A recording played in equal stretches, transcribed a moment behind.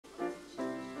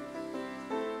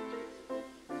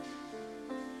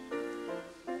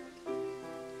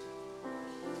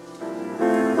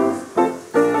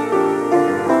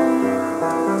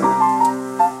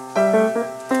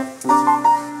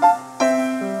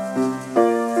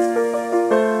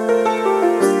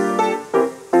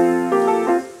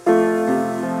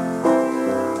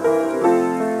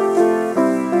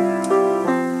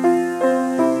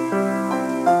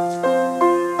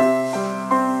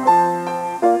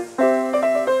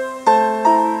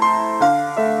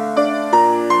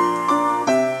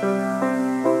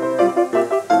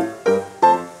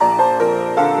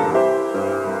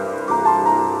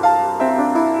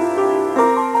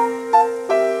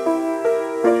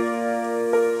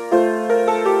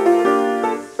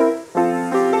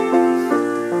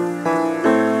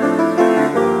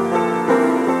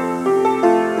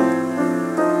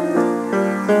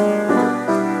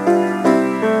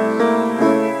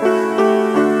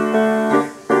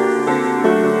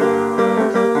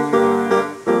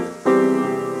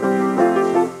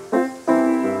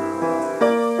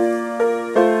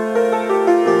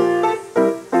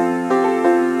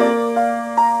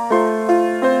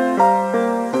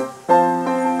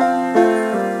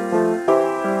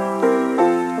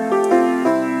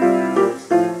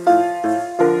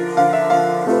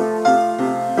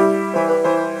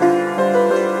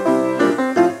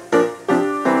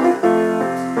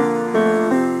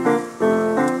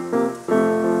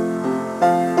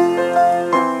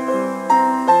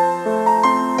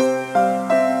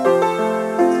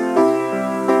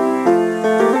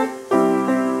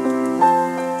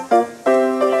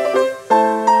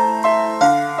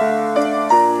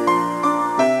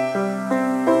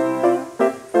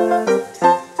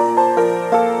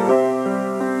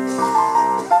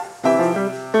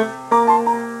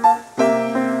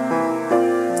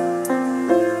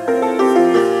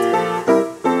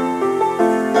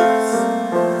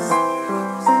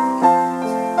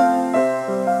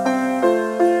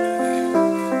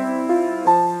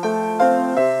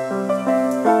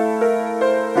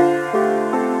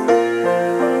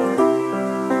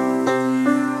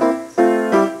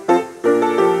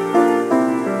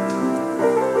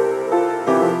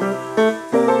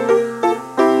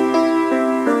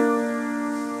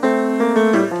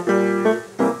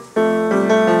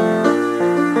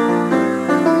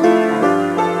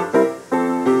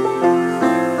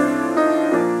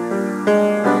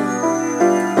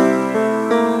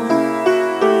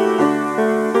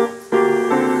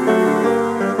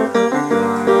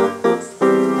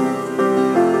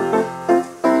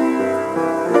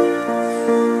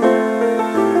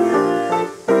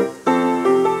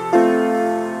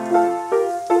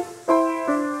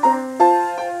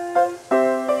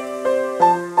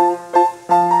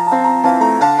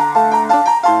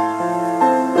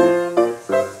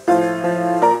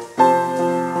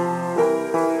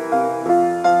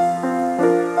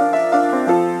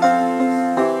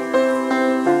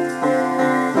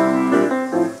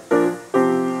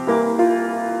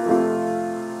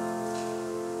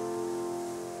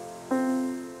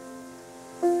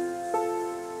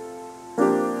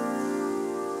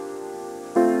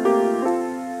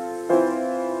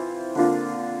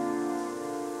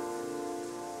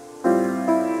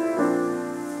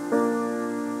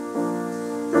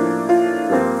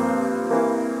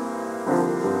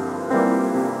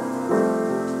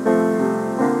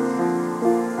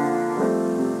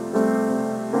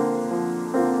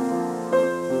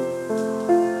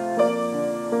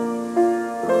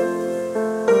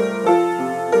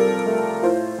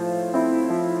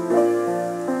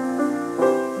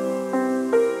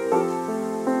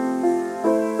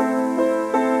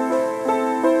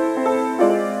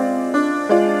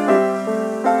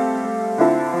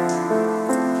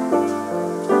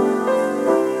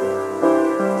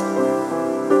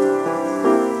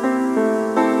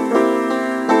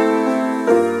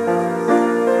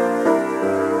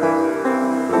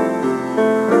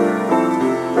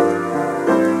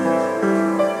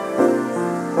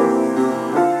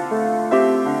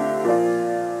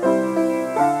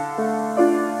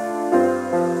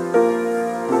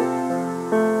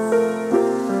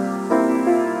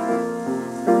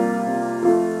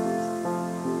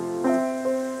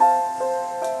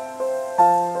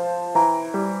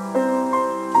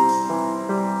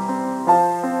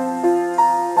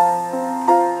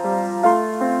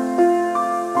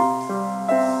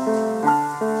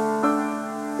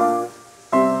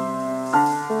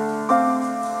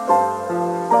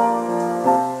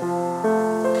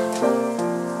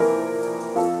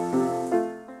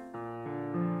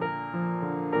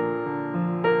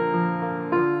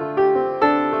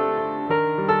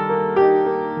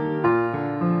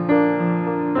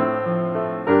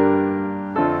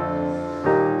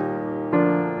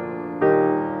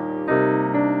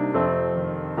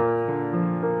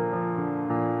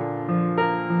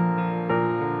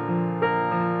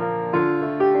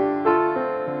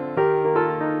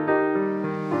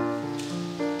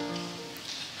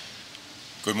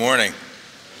Good morning.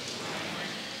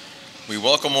 We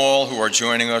welcome all who are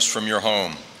joining us from your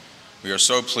home. We are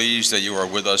so pleased that you are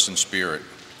with us in spirit.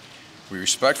 We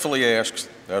respectfully ask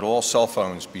that all cell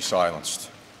phones be silenced.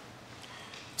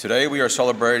 Today we are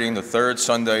celebrating the third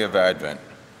Sunday of Advent.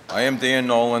 I am Dan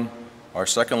Nolan, our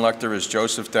second lector is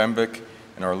Joseph Dembick,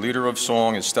 and our leader of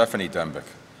song is Stephanie Dembick.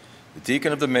 The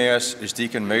deacon of the Mass is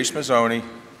Deacon Mace Mazzoni.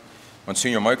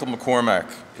 Monsignor Michael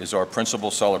McCormack is our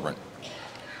principal celebrant.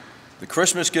 The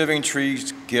Christmas giving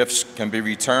trees gifts can be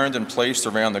returned and placed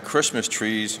around the Christmas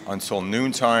trees until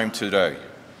noontime today.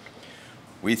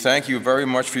 We thank you very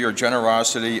much for your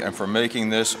generosity and for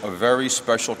making this a very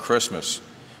special Christmas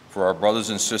for our brothers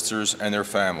and sisters and their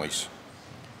families.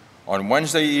 On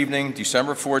Wednesday evening,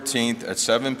 December 14th at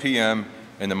 7 p.m.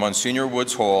 in the Monsignor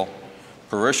Woods Hall,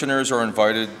 parishioners are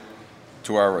invited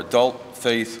to our Adult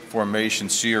Faith Formation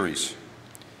series.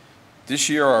 This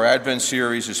year, our Advent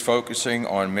series is focusing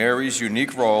on Mary's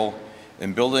unique role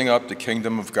in building up the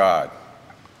kingdom of God.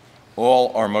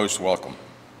 All are most welcome.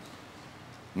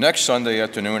 Next Sunday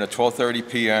afternoon at 12:30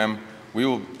 p.m., we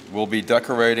will be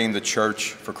decorating the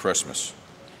church for Christmas.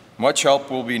 Much help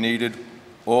will be needed.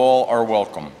 All are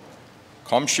welcome.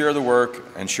 Come share the work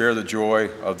and share the joy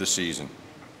of the season.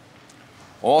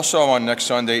 Also on next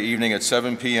Sunday evening at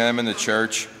 7 p.m. in the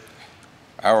church,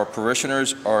 our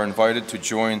parishioners are invited to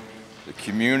join the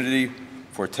Community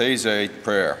Fortese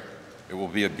prayer. It will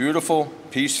be a beautiful,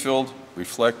 peace-filled,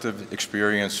 reflective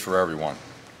experience for everyone.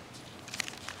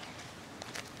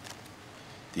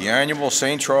 The annual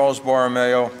St. Charles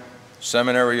Borromeo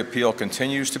Seminary Appeal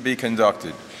continues to be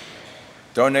conducted.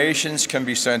 Donations can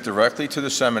be sent directly to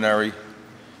the seminary.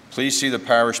 Please see the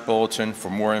parish bulletin for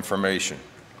more information.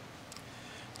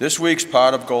 This week's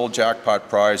Pot of Gold jackpot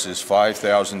prize is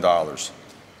 $5,000.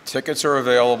 Tickets are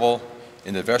available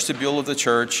in the vestibule of the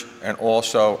church and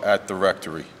also at the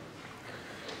rectory.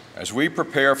 As we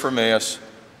prepare for Mass,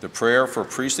 the prayer for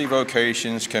priestly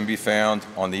vocations can be found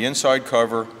on the inside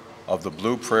cover of the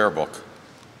blue prayer book.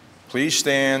 Please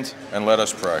stand and let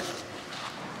us pray.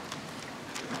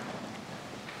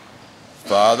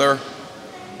 Father,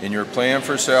 in your plan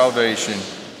for salvation,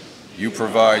 you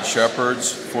provide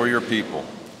shepherds for your people.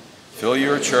 Fill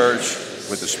your church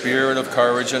with the spirit of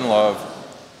courage and love.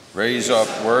 Raise up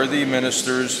worthy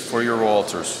ministers for your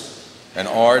altars and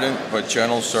ardent but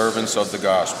gentle servants of the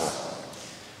gospel.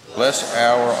 Bless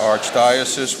our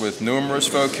archdiocese with numerous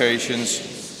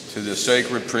vocations to the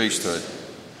sacred priesthood.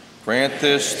 Grant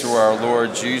this through our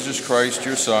Lord Jesus Christ,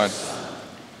 your Son,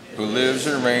 who lives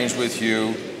and reigns with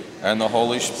you and the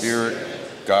Holy Spirit,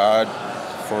 God,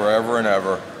 forever and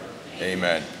ever.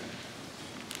 Amen.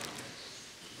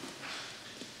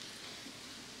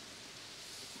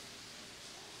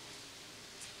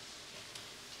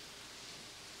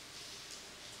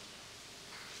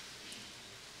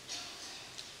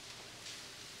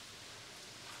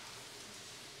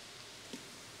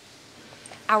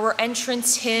 Our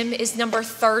entrance hymn is number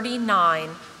 39,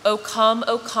 O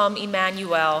Come,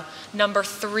 Emmanuel, number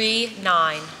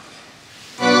 3-9.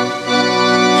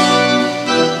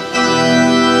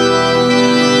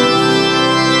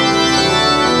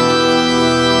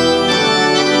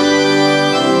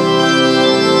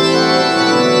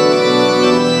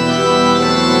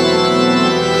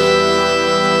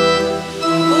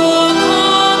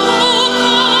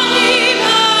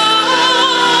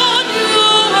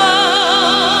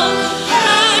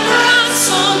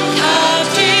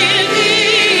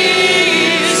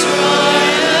 Israel.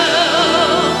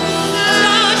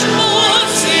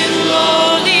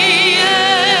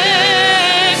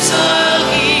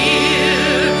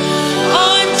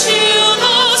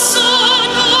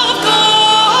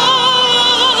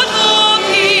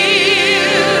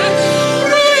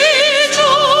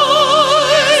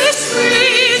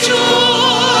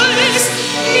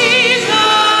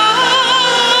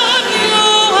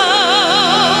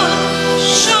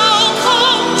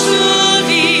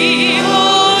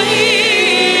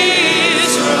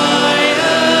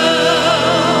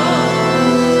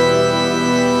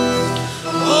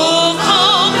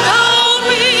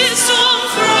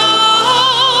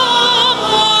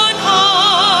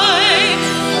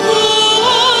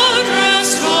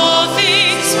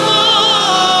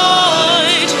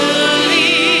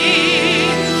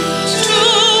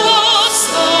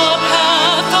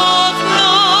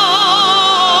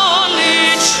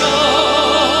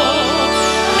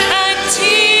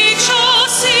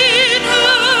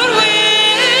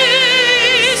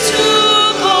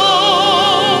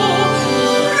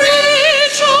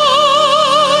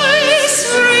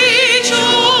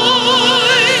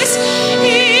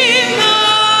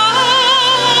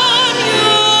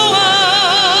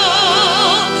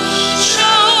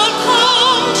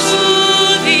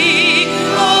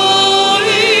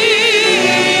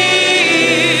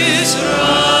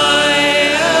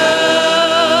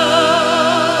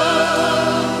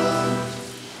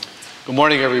 Good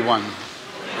morning, everyone.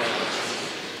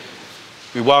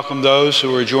 We welcome those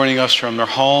who are joining us from their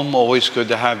home. Always good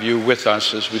to have you with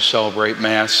us as we celebrate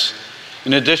Mass.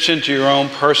 In addition to your own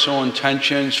personal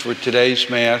intentions for today's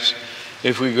Mass,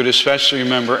 if we could especially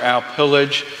remember Al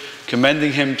Pillage,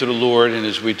 commending him to the Lord, and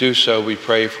as we do so, we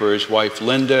pray for his wife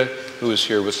Linda, who is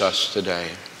here with us today.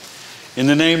 In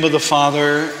the name of the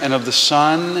Father, and of the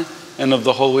Son, and of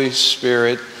the Holy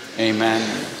Spirit,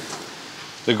 amen.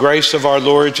 The grace of our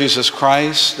Lord Jesus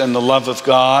Christ and the love of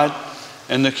God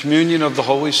and the communion of the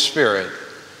Holy Spirit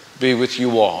be with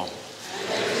you all.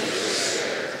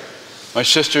 My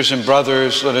sisters and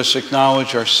brothers, let us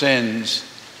acknowledge our sins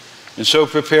and so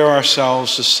prepare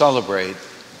ourselves to celebrate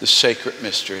the sacred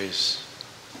mysteries.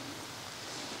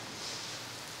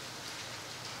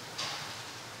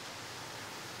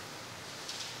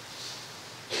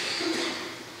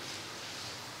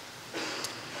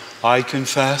 I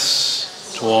confess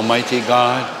to Almighty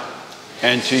God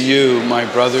and to you,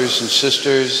 my brothers and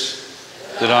sisters,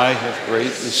 that I have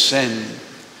greatly sinned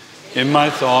in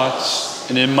my thoughts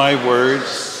and in my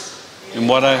words, in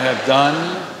what I have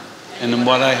done and in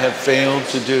what I have failed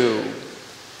to do,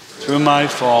 through my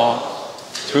fault,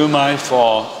 through my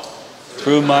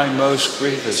most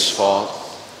grievous fault.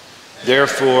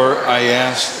 Therefore, I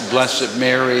ask Blessed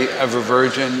Mary, ever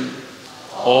Virgin,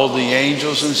 all the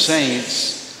angels and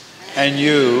saints, and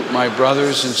you, my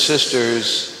brothers and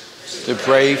sisters, to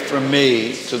pray for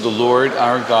me to the Lord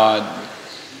our God.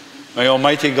 May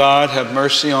Almighty God have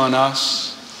mercy on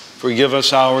us, forgive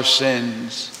us our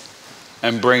sins,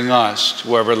 and bring us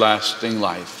to everlasting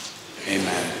life.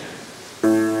 Amen.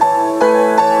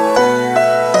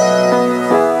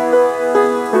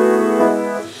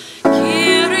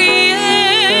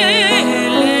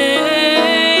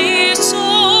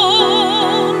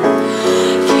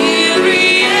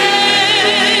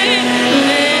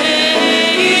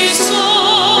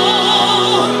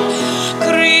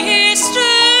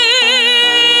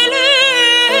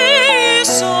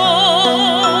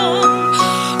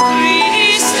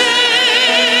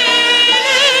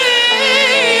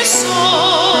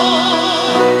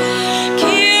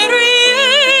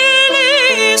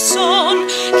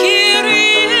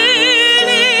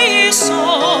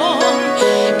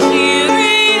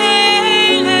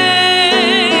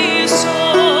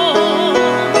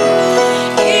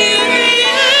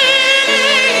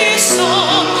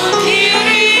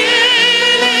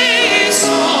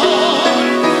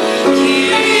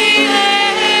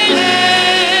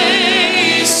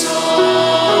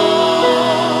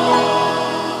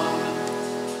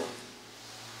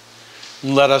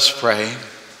 Let us pray.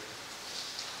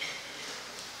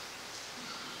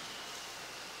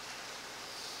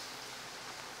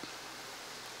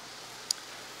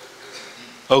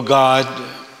 O God,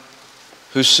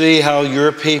 who see how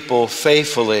your people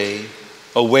faithfully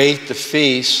await the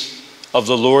feast of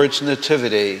the Lord's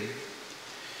Nativity,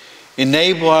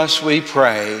 enable us, we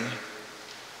pray,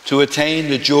 to attain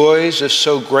the joys of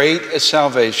so great a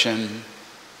salvation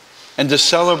and to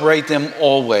celebrate them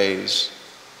always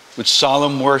with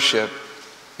solemn worship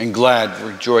and glad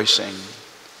rejoicing.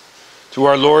 Through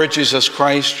our Lord Jesus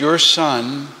Christ, your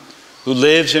Son, who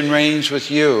lives and reigns with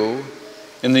you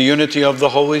in the unity of the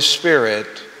Holy Spirit,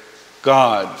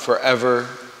 God, forever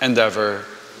and ever.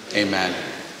 Amen.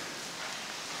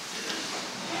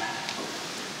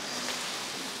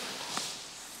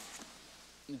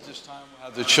 At this time, we'll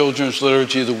have the Children's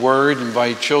Liturgy of the Word.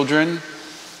 Invite children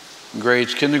in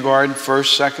grades kindergarten,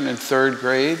 first, second, and third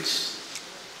grades.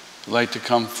 Would like to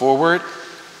come forward.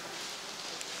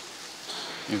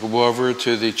 You go over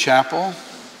to the chapel.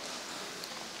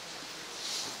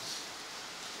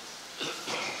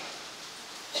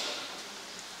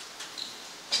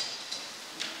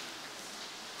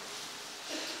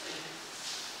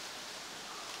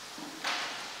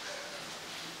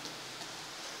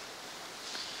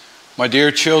 My dear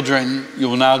children, you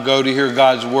will now go to hear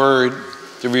God's word,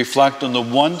 to reflect on the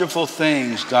wonderful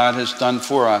things God has done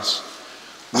for us.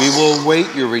 We will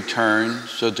await your return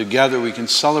so together we can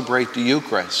celebrate the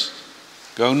Eucharist.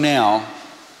 Go now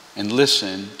and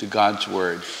listen to God's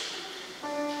word.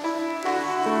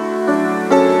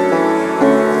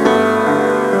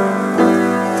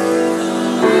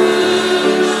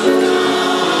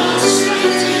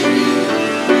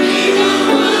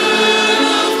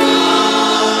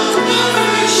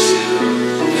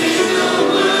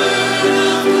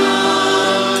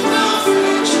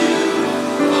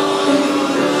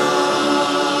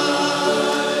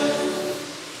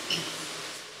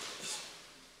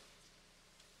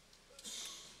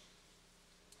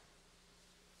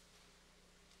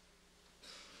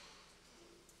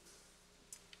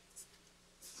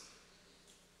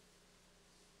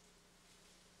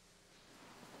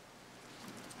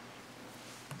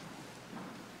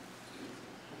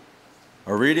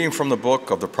 A reading from the book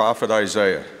of the prophet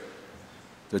Isaiah.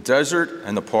 The desert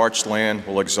and the parched land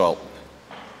will exult.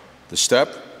 The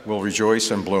steppe will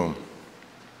rejoice and bloom.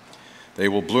 They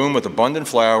will bloom with abundant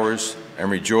flowers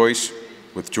and rejoice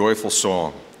with joyful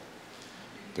song.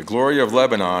 The glory of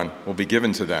Lebanon will be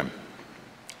given to them.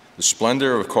 The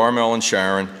splendor of Carmel and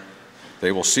Sharon,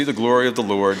 they will see the glory of the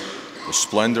Lord, the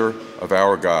splendor of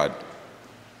our God.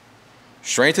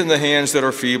 Strengthen the hands that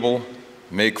are feeble,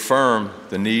 make firm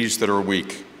the knees that are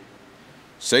weak.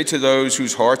 Say to those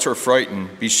whose hearts are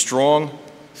frightened, be strong,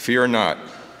 fear not.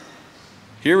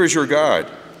 Here is your God.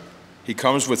 He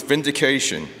comes with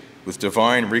vindication, with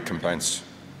divine recompense.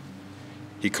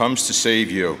 He comes to save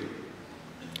you.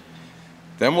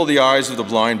 Then will the eyes of the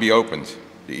blind be opened,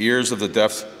 the ears of the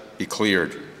deaf be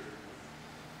cleared.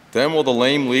 Then will the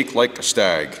lame leap like a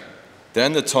stag.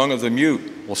 Then the tongue of the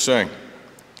mute will sing.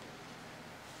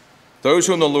 Those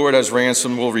whom the Lord has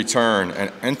ransomed will return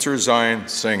and enter Zion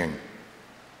singing,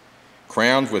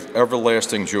 crowned with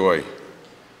everlasting joy.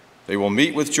 They will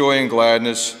meet with joy and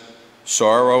gladness.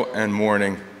 Sorrow and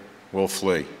mourning will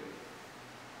flee.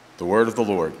 The word of the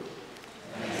Lord.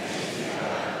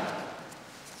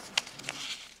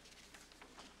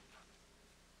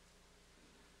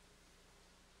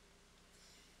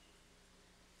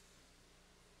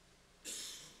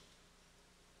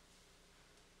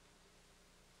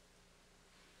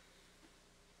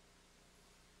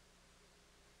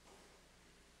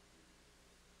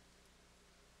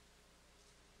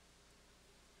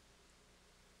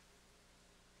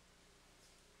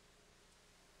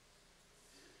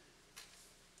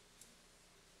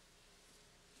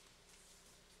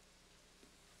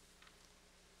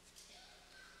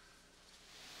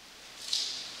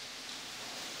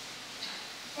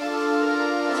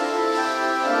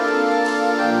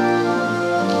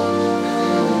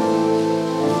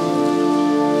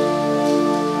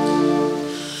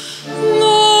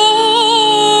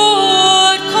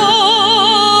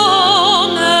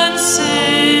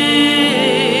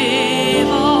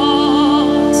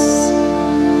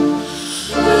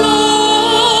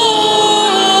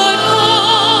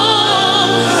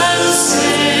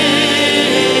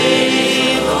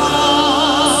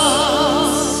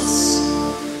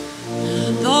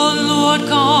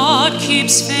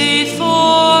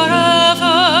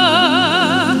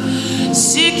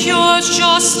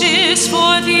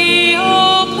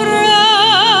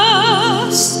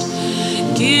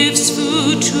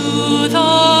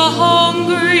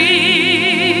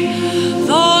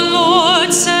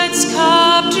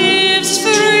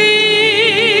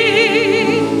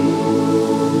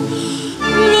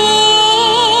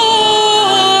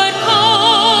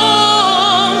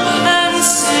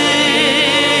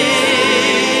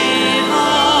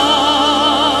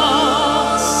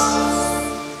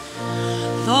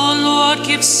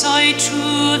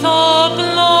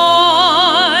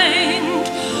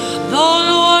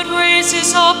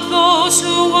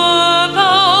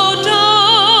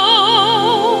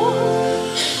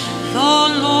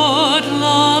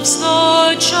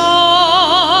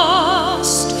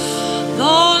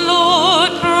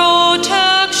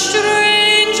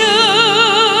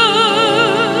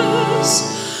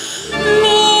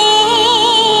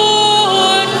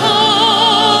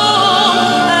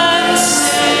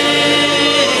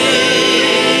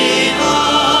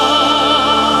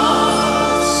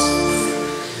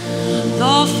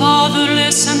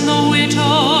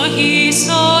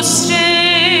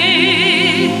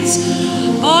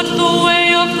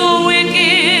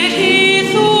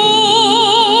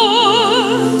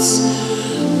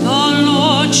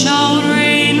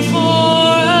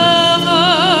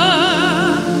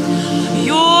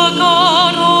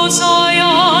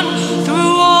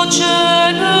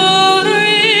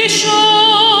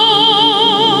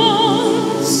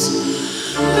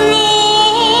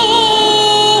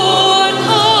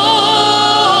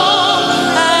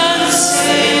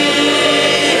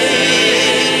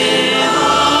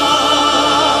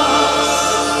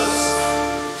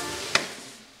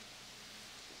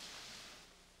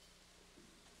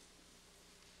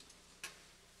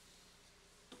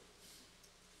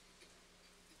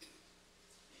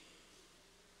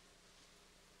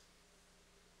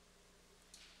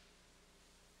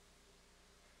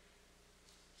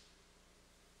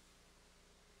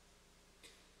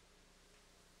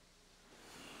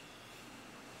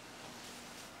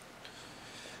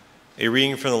 A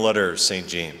reading from the letter of St.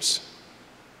 James.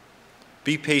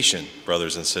 Be patient,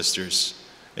 brothers and sisters,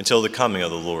 until the coming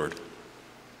of the Lord.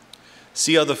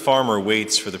 See how the farmer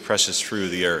waits for the precious fruit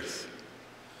of the earth,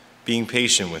 being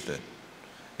patient with it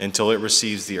until it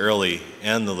receives the early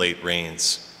and the late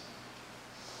rains.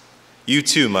 You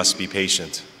too must be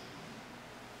patient.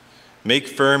 Make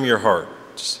firm your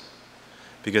hearts,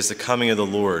 because the coming of the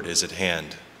Lord is at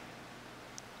hand.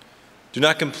 Do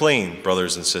not complain,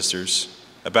 brothers and sisters,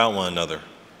 about one another,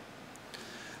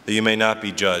 that you may not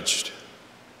be judged.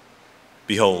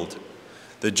 Behold,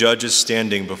 the judge is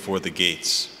standing before the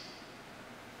gates.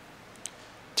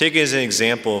 Take as an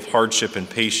example of hardship and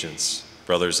patience,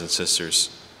 brothers and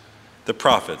sisters, the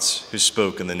prophets who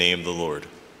spoke in the name of the Lord.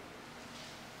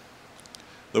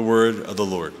 The word of the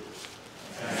Lord.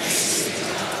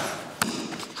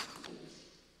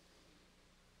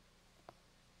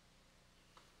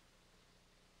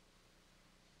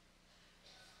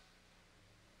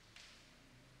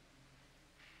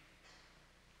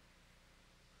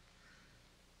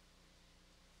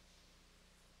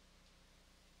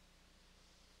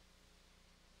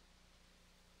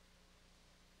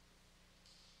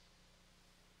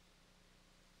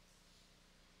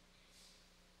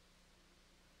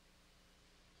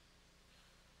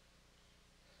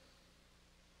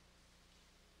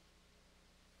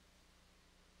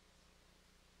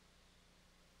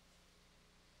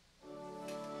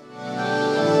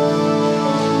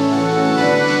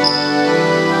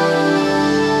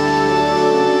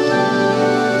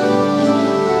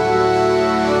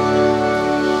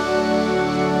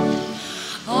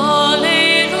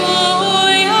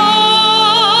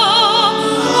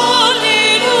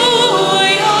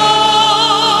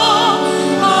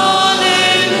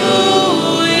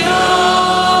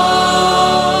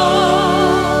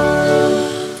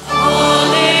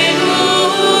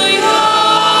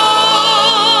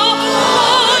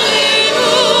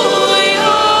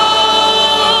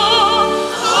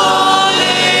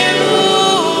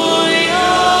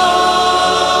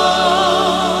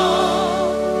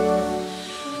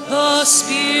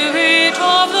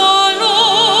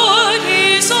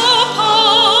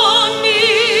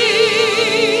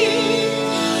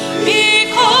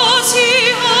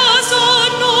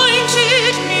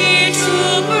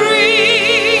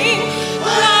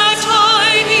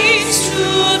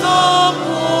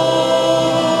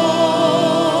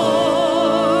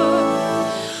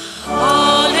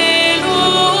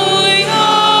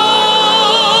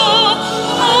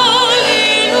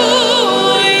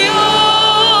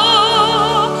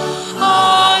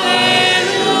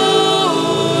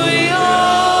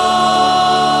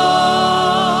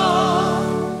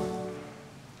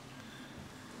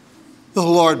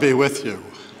 Be with you.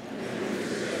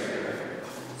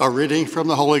 A reading from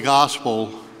the Holy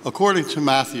Gospel according to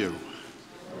Matthew.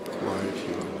 Glory to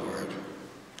you, Lord.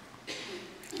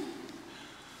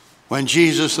 When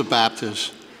Jesus the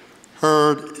Baptist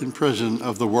heard in prison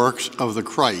of the works of the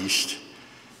Christ,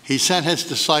 he sent his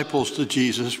disciples to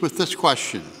Jesus with this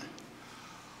question: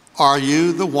 Are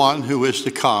you the one who is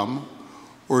to come,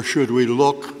 or should we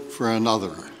look for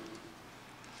another?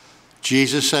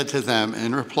 Jesus said to them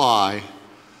in reply,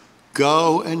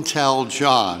 Go and tell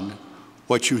John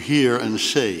what you hear and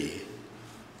see.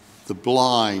 The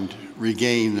blind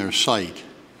regain their sight.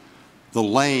 The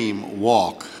lame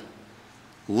walk.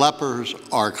 Lepers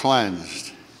are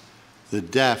cleansed. The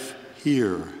deaf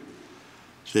hear.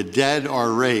 The dead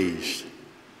are raised.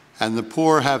 And the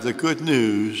poor have the good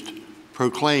news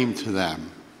proclaimed to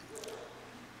them.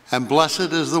 And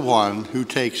blessed is the one who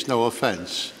takes no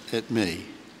offense at me.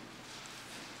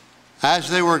 As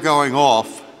they were going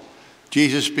off,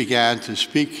 Jesus began to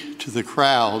speak to the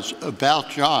crowds about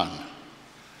John.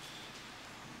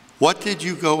 What did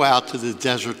you go out to the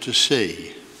desert to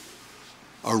see?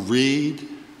 A reed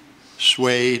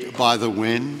swayed by the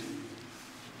wind?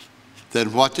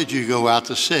 Then what did you go out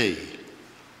to see?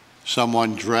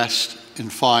 Someone dressed in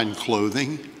fine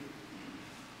clothing?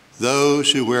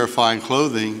 Those who wear fine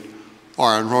clothing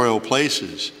are in royal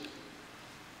places.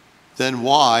 Then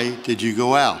why did you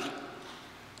go out?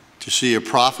 To see a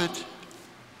prophet?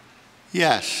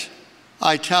 Yes,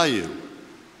 I tell you,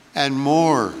 and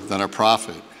more than a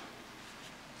prophet.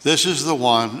 This is the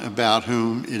one about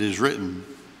whom it is written,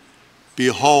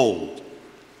 Behold,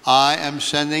 I am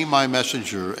sending my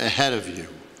messenger ahead of you.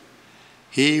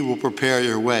 He will prepare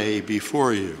your way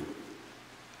before you.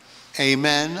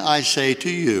 Amen, I say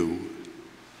to you,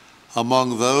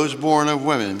 among those born of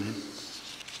women,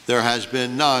 there has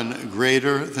been none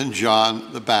greater than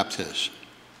John the Baptist.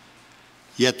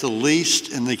 Yet the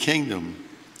least in the kingdom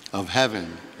of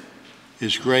heaven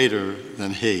is greater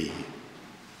than he.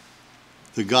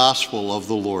 The Gospel of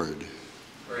the Lord.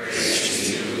 Praise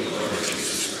to you, Lord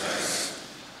Jesus Christ.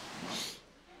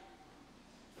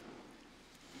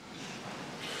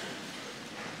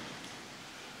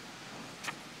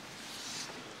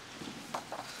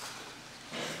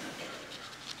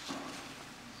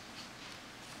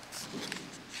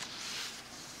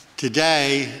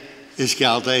 Today is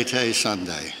Gaudete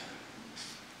Sunday.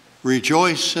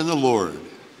 Rejoice in the Lord.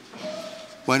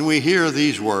 When we hear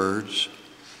these words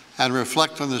and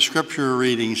reflect on the scripture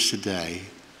readings today,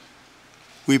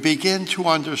 we begin to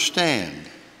understand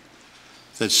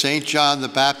that St. John the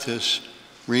Baptist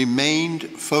remained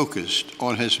focused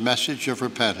on his message of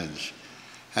repentance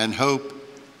and hope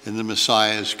in the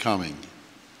Messiah's coming.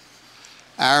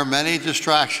 Our many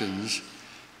distractions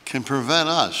can prevent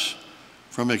us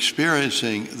from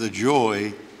experiencing the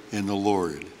joy in the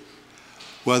Lord.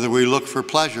 Whether we look for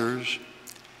pleasures,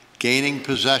 gaining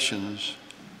possessions,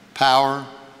 power,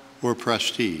 or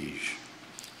prestige,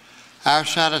 our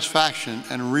satisfaction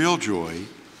and real joy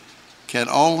can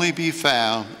only be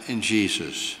found in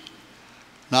Jesus,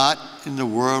 not in the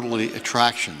worldly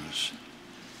attractions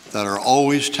that are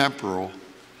always temporal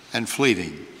and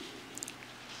fleeting.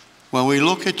 When we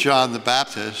look at John the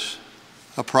Baptist,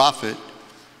 a prophet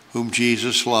whom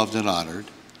Jesus loved and honored,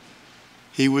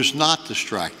 he was not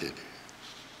distracted.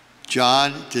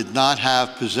 John did not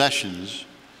have possessions,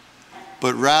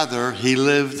 but rather he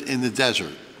lived in the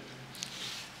desert.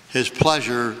 His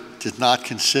pleasure did not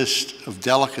consist of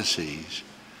delicacies,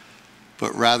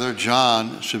 but rather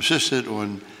John subsisted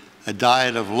on a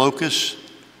diet of locusts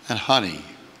and honey.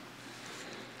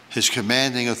 His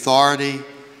commanding authority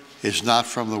is not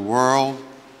from the world,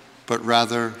 but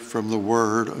rather from the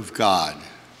Word of God.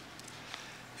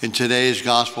 In today's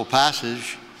gospel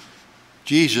passage,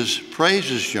 Jesus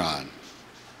praises John.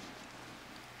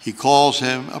 He calls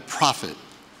him a prophet,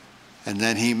 and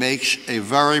then he makes a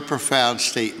very profound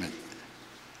statement.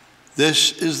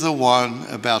 This is the one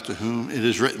about to whom it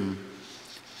is written,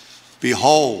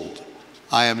 "Behold,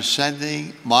 I am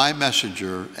sending my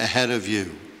messenger ahead of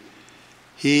you.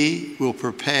 He will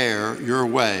prepare your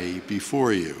way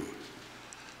before you."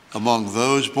 Among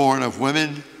those born of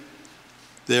women,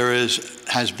 there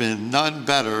has been none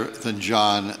better than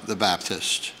John the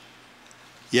Baptist.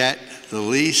 Yet the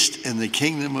least in the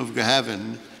kingdom of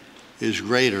heaven is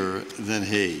greater than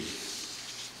he.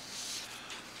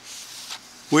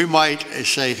 We might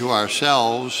say to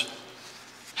ourselves,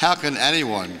 how can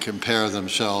anyone compare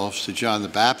themselves to John the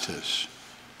Baptist?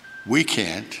 We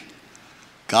can't.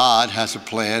 God has a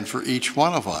plan for each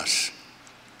one of us.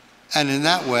 And in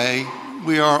that way,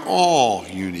 we are all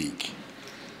unique.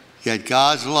 Yet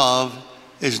God's love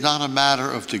is not a matter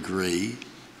of degree.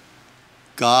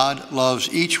 God loves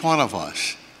each one of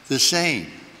us the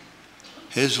same.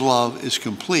 His love is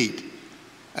complete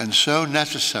and so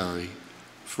necessary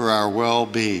for our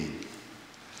well-being.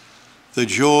 The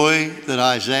joy that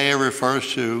Isaiah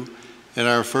refers to in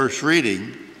our first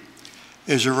reading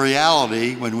is a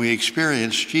reality when we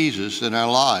experience Jesus in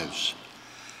our lives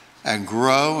and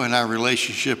grow in our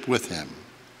relationship with him.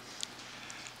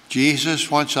 Jesus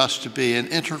wants us to be an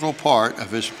integral part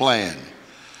of his plan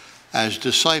as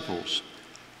disciples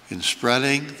in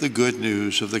spreading the good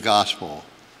news of the gospel,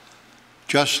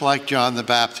 just like John the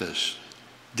Baptist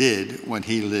did when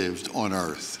he lived on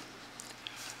earth.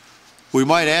 We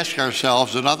might ask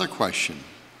ourselves another question.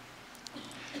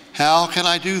 How can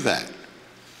I do that?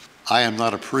 I am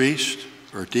not a priest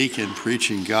or deacon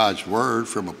preaching God's word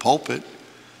from a pulpit.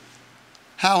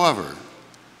 However,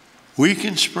 we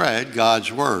can spread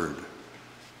God's word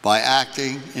by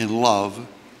acting in love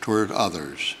toward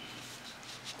others.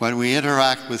 When we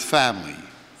interact with family,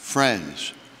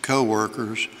 friends,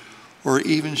 co-workers, or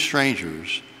even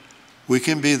strangers, we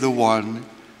can be the one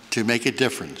to make a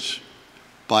difference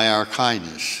by our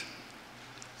kindness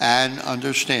and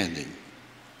understanding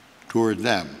toward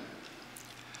them,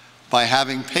 by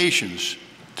having patience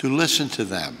to listen to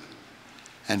them,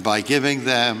 and by giving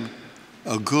them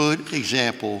a good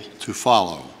example to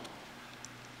follow.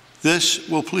 This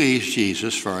will please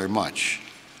Jesus very much,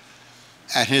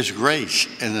 and his grace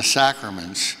in the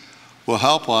sacraments will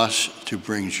help us to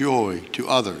bring joy to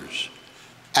others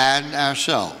and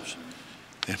ourselves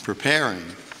in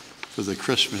preparing for the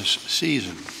Christmas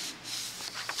season.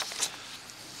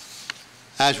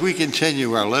 As we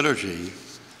continue our liturgy,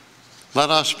 let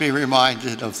us be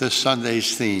reminded of this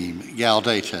Sunday's theme,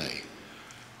 Gaudete.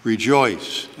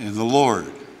 Rejoice in the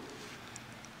Lord.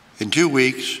 In 2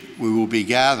 weeks, we will be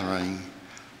gathering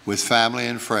with family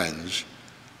and friends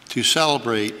to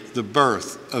celebrate the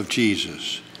birth of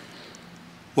Jesus.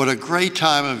 What a great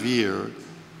time of year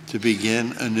to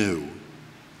begin anew,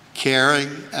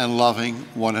 caring and loving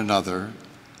one another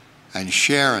and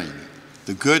sharing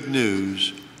the good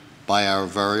news by our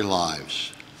very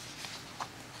lives.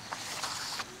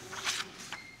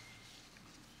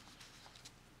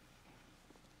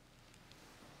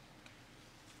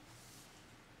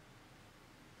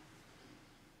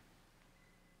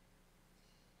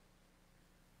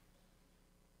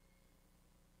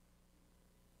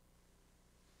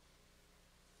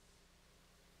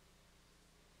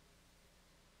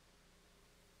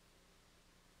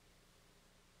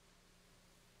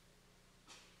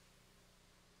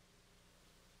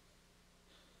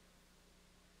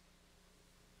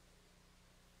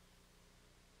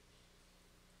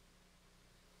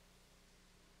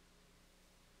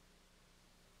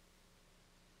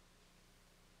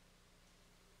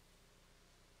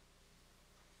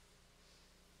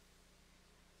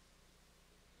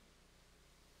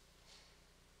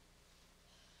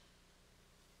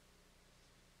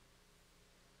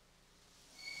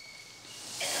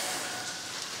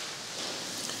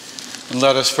 And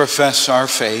let us profess our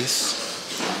faith.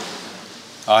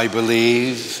 I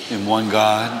believe in one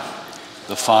God,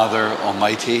 the Father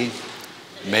Almighty,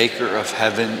 maker of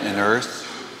heaven and earth,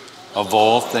 of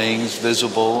all things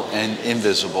visible and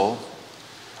invisible.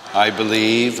 I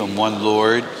believe in one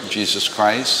Lord, Jesus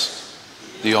Christ,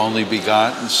 the only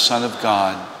begotten Son of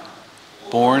God,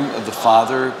 born of the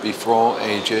Father before all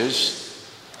ages,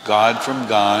 God from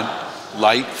God,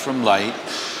 light from light,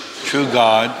 true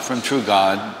God from true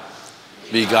God,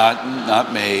 begotten,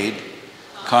 not made,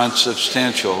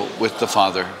 consubstantial with the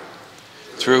Father.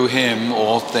 Through him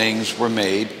all things were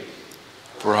made.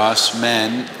 For us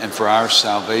men and for our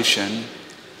salvation,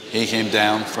 he came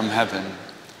down from heaven,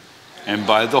 and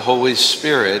by the Holy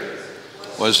Spirit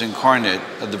was incarnate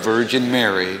of the Virgin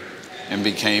Mary and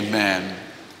became man.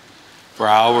 For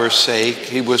our sake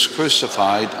he was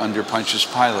crucified under Pontius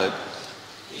Pilate.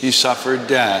 He suffered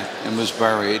death and was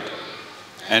buried,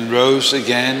 and rose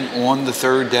again on the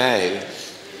third day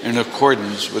in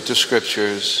accordance with the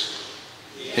Scriptures.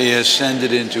 He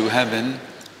ascended into heaven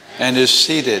and is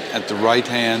seated at the right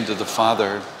hand of the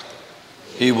Father.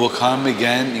 He will come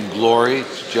again in glory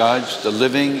to judge the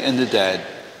living and the dead,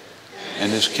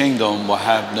 and his kingdom will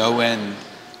have no end.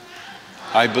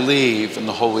 I believe in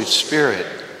the Holy Spirit,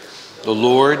 the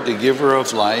Lord, the giver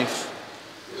of life,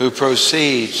 who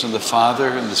proceeds from the Father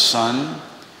and the Son,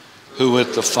 who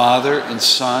with the Father and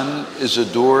Son is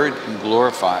adored and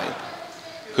glorified,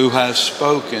 who has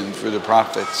spoken through the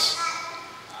prophets.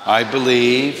 I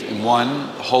believe in one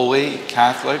holy,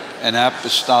 Catholic, and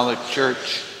Apostolic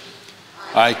Church.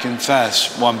 I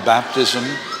confess one baptism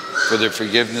for the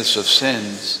forgiveness of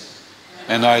sins,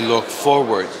 and I look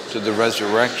forward to the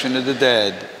resurrection of the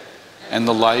dead and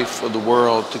the life of the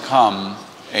world to come.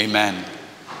 Amen.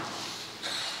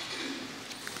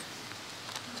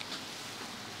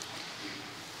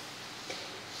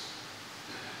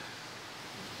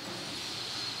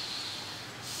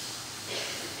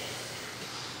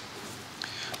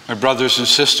 My brothers and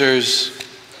sisters,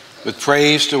 with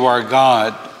praise to our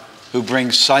God, who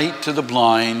brings sight to the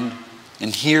blind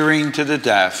and hearing to the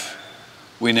deaf,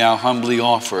 we now humbly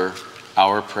offer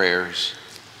our prayers.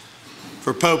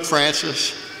 For Pope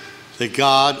Francis, that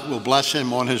God will bless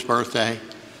him on his birthday,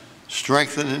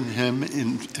 strengthen him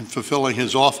in fulfilling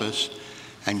his office,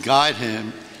 and guide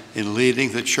him in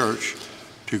leading the church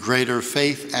to greater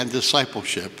faith and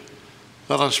discipleship,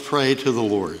 let us pray to the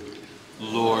Lord.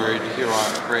 Lord, hear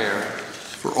our prayer.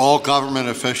 For all government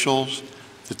officials,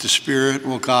 that the Spirit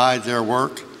will guide their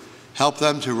work, help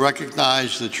them to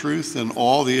recognize the truth in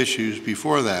all the issues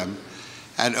before them,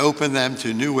 and open them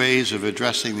to new ways of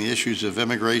addressing the issues of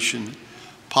immigration,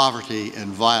 poverty, and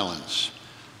violence.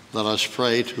 Let us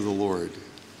pray to the Lord.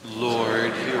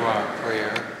 Lord, hear our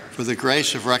prayer. For the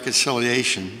grace of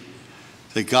reconciliation,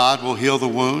 that God will heal the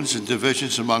wounds and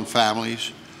divisions among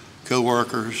families,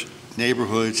 co-workers,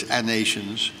 neighborhoods, and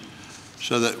nations,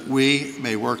 so that we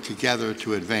may work together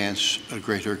to advance a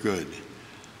greater good.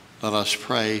 Let us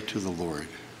pray to the Lord.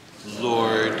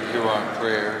 Lord, hear our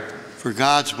prayer. For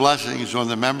God's blessings on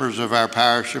the members of our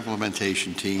parish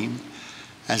implementation team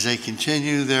as they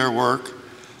continue their work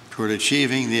toward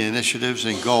achieving the initiatives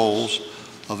and goals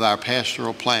of our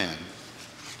pastoral plan.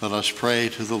 Let us pray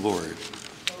to the Lord.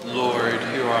 Lord,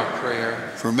 hear our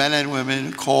prayer. For men and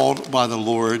women called by the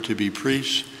Lord to be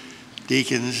priests,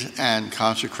 deacons, and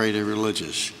consecrated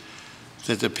religious,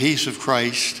 that the peace of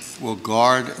Christ will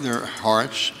guard their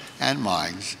hearts and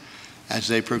minds as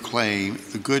they proclaim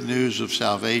the good news of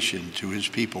salvation to his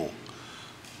people.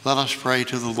 Let us pray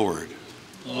to the Lord.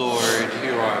 Lord,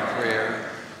 hear our prayer.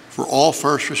 For all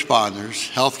first responders,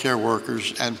 healthcare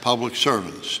workers, and public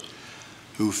servants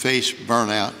who face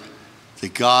burnout,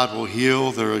 that God will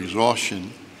heal their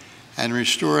exhaustion and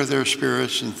restore their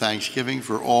spirits in thanksgiving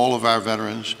for all of our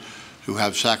veterans who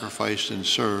have sacrificed and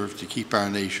served to keep our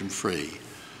nation free.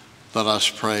 Let us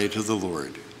pray to the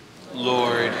Lord.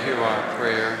 Lord, hear our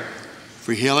prayer.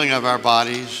 For healing of our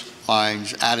bodies,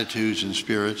 minds, attitudes, and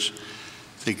spirits,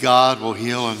 that God will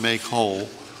heal and make whole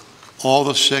all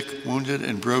the sick, wounded,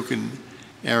 and broken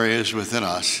areas within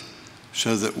us,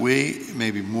 so that we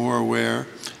may be more aware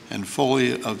and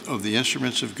fully of the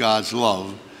instruments of God's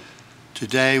love.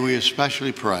 Today we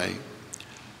especially pray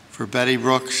for Betty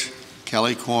Brooks,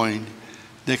 Kelly Coyne,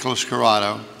 Nicholas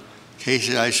Corrado,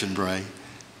 Casey Eisenbray,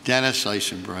 Dennis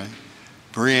Eisenbray,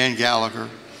 Brianne Gallagher,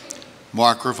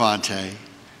 Mark Ravante,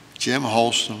 Jim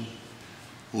Holston,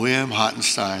 William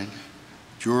Hottenstein,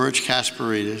 George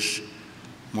Kasparidis,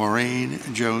 Maureen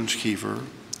Jones-Kiefer,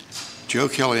 Joe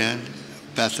Killian,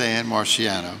 Beth Ann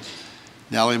Marciano,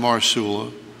 Nellie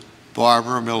Marsula,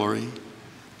 Barbara Millery,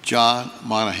 John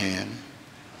Monahan,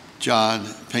 John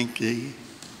Pinckney,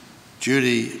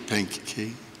 Judy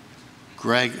Pinckney,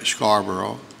 Greg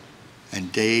Scarborough,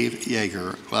 and Dave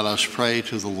Yeager, let us pray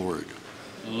to the Lord.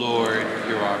 Lord,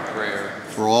 hear our prayer.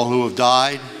 For all who have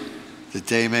died, that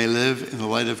they may live in the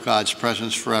light of God's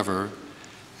presence forever,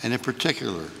 and in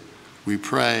particular, we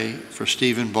pray for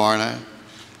Stephen Barna,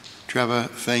 Trevor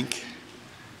Fink,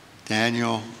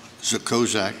 Daniel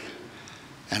Zakozak,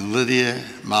 and Lydia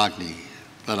Magni.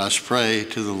 Let us pray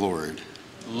to the Lord.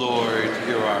 Lord,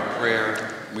 hear our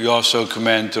prayer. We also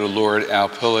commend to the Lord our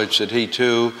pillage, that he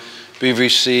too be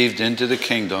received into the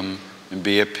kingdom and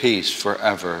be at peace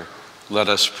forever. Let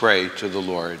us pray to the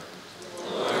Lord.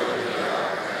 Lord, hear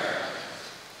our prayer.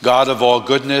 God of all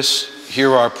goodness,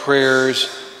 hear our prayers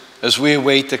as we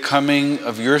await the coming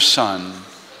of your Son,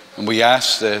 and we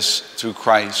ask this through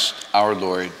Christ our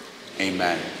Lord.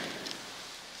 Amen.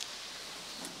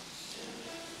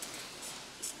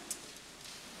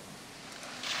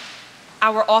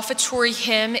 Our offertory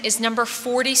hymn is number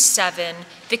 47,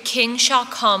 The King Shall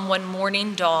Come When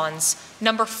Morning Dawns,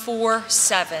 number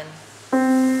 47.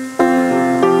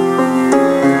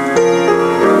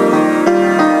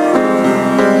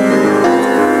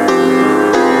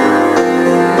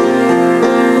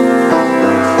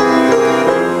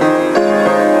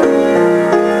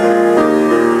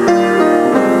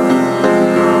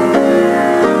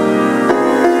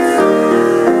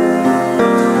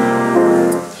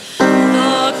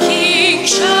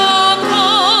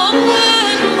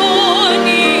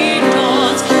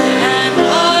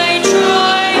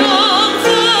 Triumph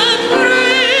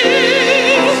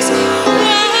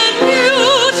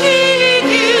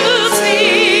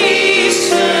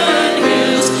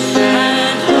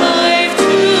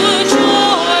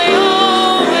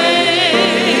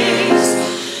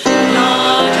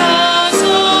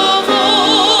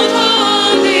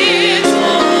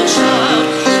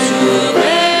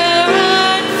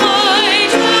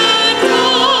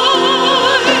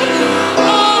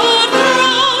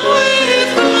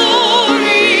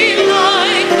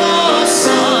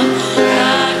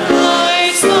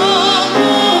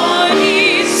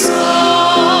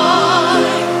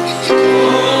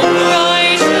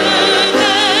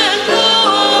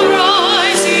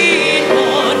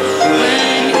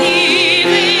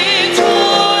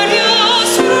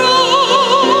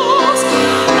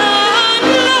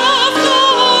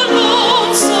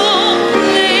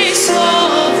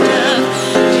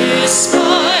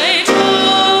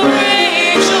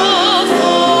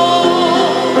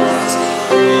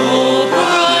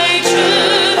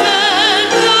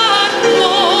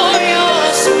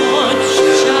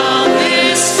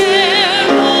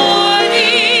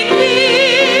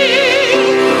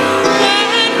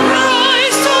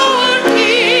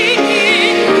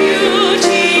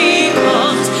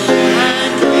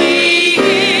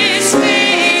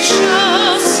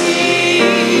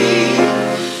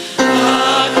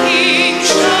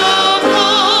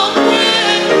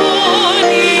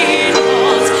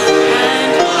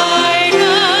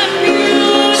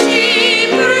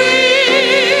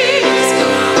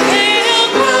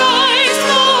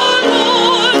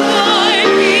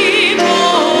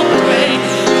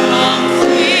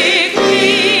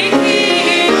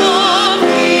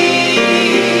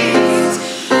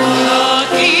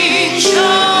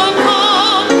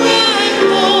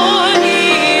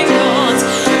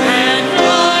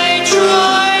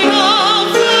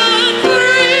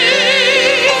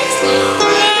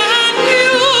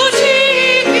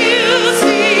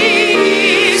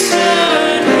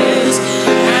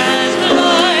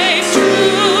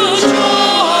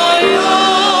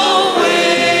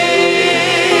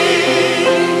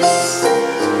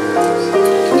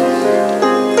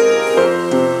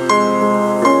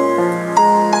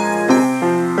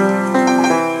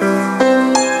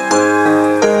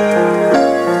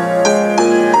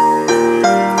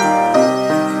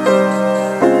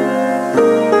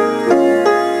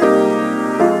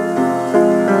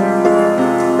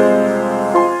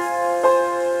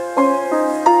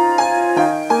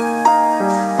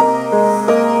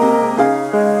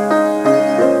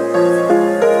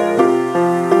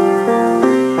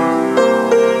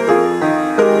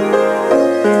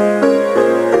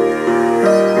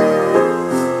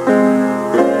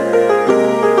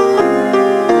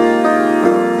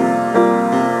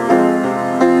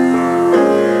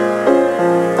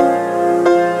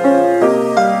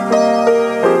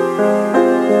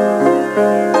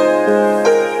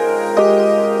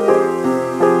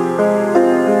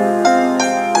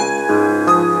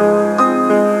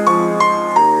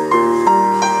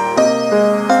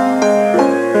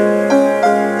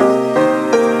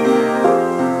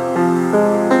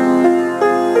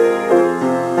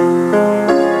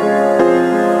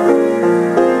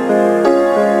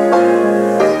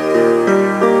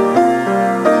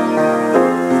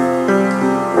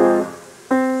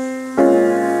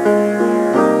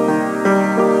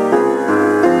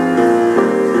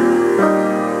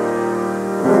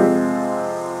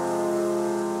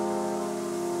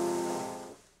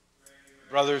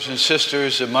Brothers and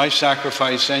sisters, that my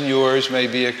sacrifice and yours may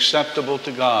be acceptable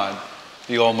to God,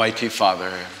 the Almighty Father.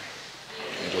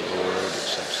 May the Lord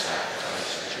accept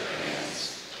sacrifice at your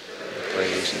hands, the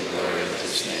praise and glory of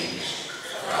his name,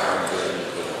 for our good and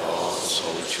the good of all his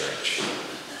holy church.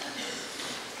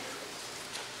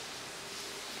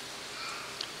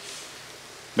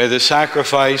 May the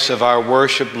sacrifice of our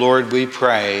worship, Lord, we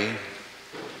pray,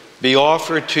 be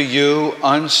offered to you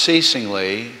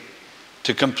unceasingly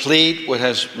to complete what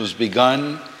was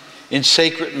begun in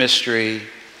sacred mystery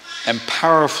and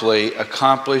powerfully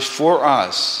accomplish for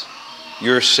us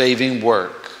your saving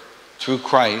work through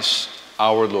Christ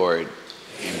our Lord.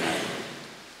 Amen.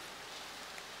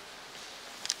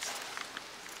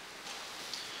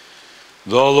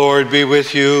 The Lord be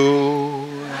with you.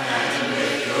 And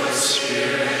with your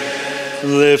spirit.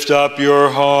 Lift up your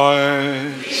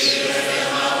hearts.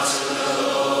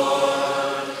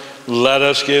 Let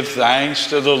us give thanks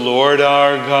to the Lord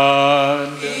our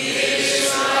God.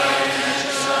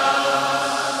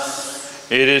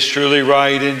 It is truly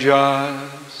right and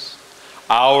just,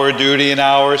 our duty and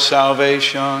our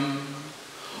salvation,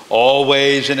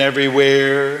 always and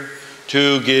everywhere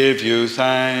to give you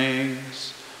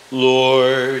thanks,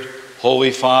 Lord,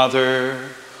 Holy Father,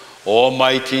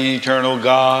 Almighty and eternal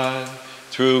God,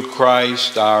 through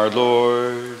Christ our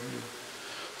Lord.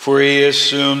 For he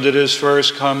assumed at his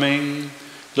first coming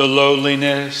the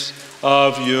lowliness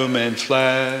of human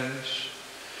flesh,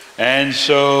 and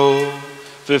so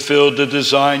fulfilled the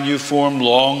design you formed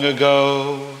long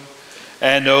ago,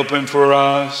 and opened for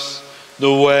us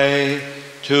the way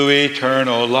to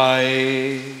eternal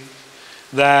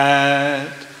life,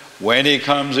 that when he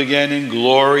comes again in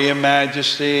glory and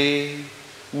majesty,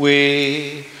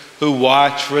 we who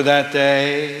watch for that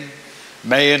day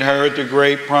may inherit the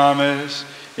great promise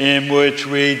in which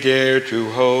we dare to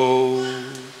hope.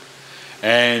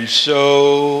 And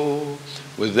so,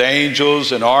 with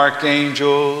angels and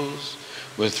archangels,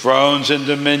 with thrones and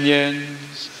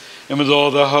dominions, and with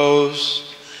all the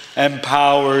hosts and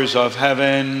powers of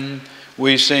heaven,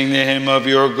 we sing the hymn of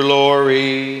your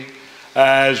glory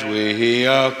as we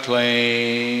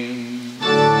acclaim.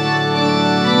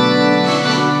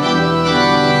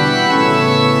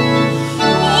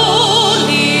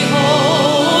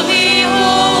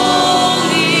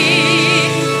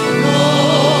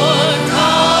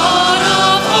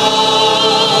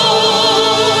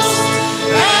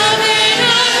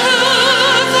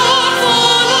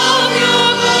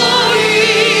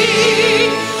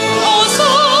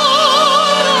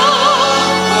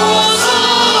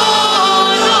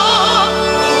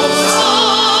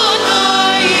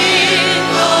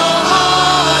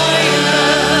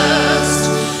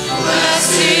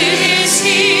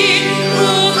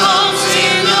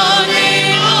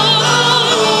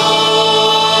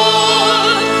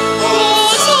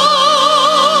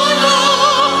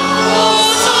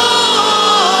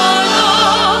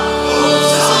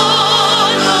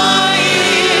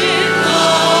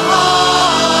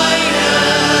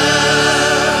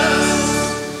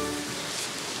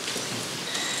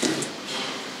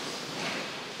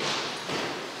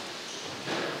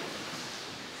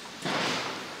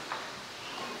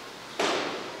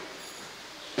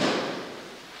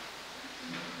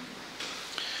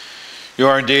 You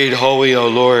are indeed holy, O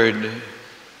Lord,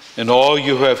 and all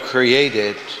you have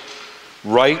created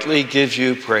rightly gives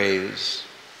you praise.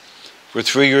 For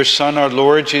through your Son, our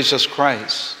Lord Jesus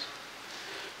Christ,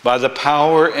 by the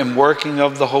power and working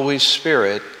of the Holy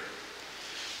Spirit,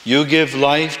 you give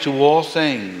life to all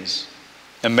things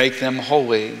and make them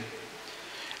holy.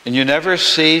 And you never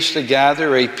cease to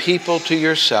gather a people to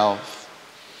yourself,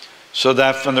 so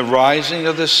that from the rising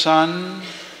of the sun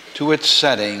to its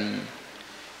setting,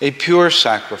 a pure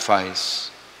sacrifice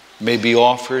may be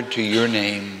offered to your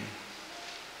name.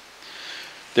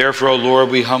 Therefore, O Lord,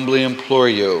 we humbly implore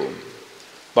you,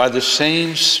 by the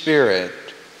same Spirit,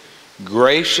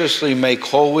 graciously make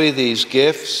holy these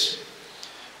gifts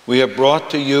we have brought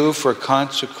to you for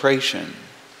consecration,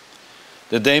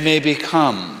 that they may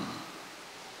become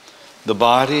the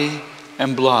body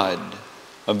and blood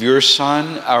of your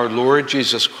Son, our Lord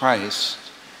Jesus Christ,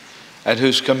 at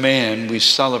whose command we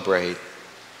celebrate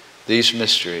these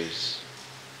mysteries.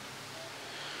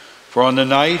 For on the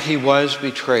night he was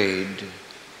betrayed,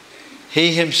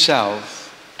 he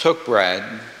himself took bread,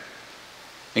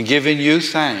 and giving you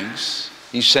thanks,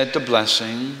 he said the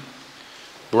blessing,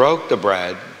 broke the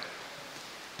bread,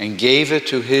 and gave it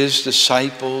to his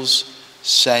disciples,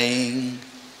 saying,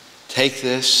 "Take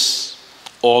this,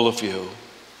 all of you,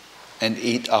 and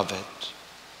eat of it,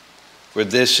 for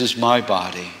this is my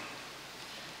body,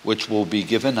 which will be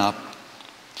given up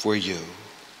for you."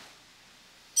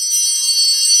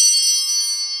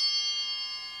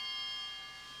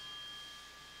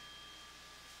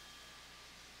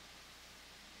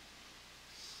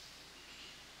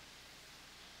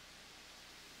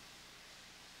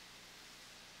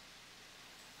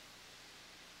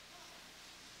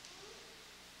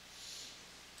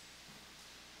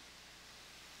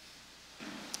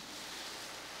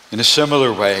 In a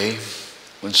similar way,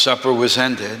 when supper was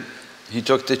ended, he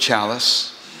took the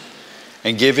chalice,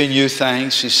 and giving you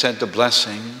thanks, he said the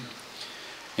blessing,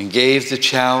 and gave the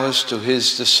chalice to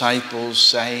his disciples,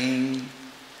 saying,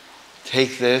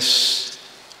 "Take this,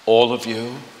 all of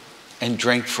you, and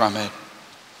drink from it.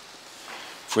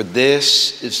 For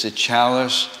this is the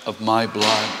chalice of my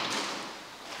blood,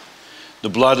 the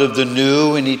blood of the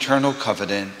new and eternal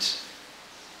covenant,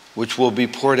 which will be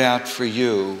poured out for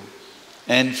you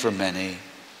and for many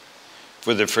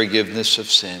for the forgiveness of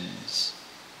sins.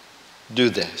 Do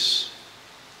this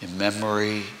in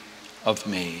memory of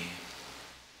me."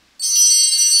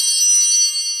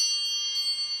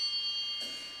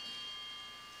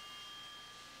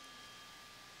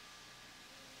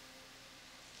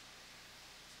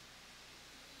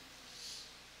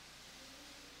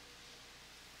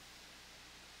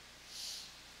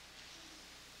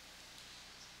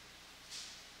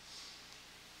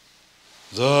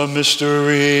 The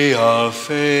mystery of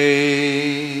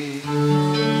faith.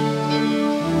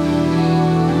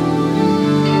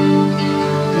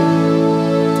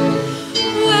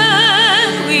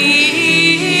 When we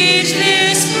eat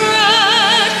this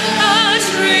bread and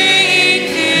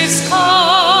drink this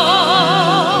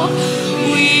cup,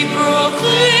 we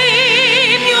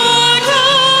proclaim your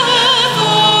death,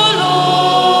 O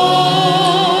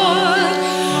Lord,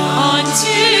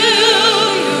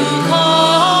 until you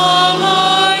come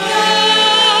again,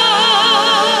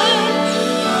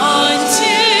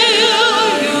 until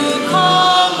you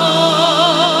come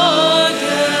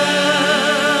again.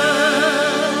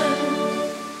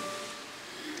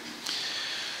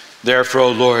 Therefore,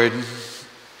 O Lord,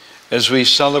 as we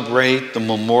celebrate the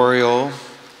memorial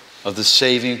of the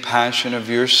saving passion of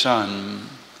your Son,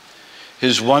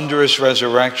 his wondrous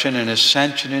resurrection and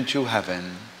ascension into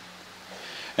heaven,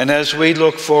 and as we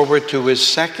look forward to his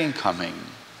second coming,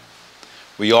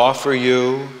 we offer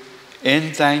you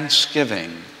in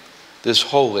thanksgiving this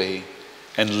holy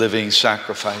and living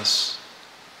sacrifice.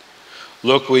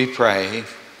 Look, we pray,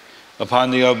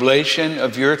 upon the oblation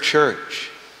of your church,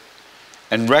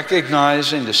 and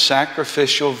recognizing the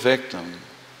sacrificial victim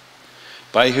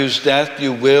by whose death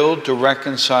you willed to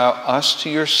reconcile us to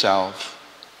yourself,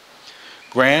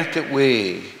 grant that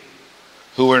we,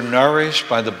 who are nourished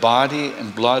by the body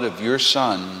and blood of your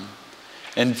Son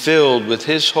and filled with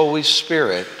his Holy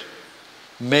Spirit,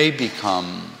 may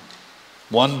become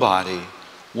one body,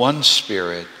 one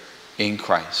spirit in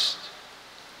Christ.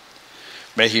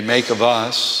 May he make of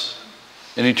us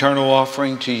an eternal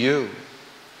offering to you,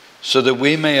 so that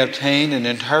we may obtain an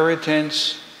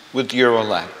inheritance with your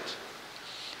elect,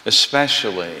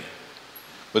 especially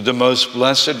with the most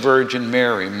blessed Virgin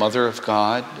Mary, Mother of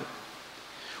God,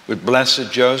 with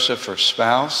blessed Joseph, her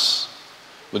spouse,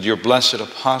 with your blessed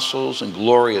apostles and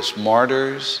glorious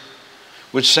martyrs,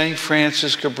 with Saint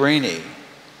Francis Cabrini,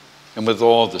 and with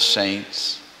all the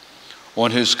saints, on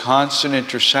whose constant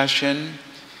intercession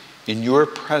in your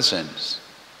presence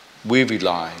we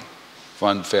rely for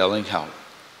unfailing help.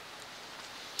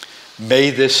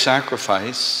 May this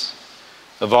sacrifice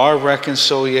of our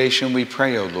reconciliation, we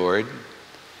pray, O Lord,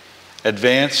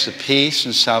 advance the peace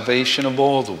and salvation of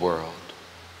all the world.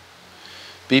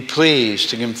 Be pleased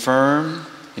to confirm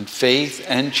in faith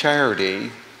and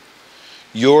charity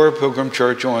your pilgrim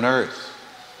church on earth,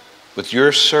 with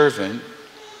your servant,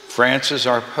 Francis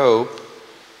our Pope,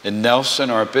 and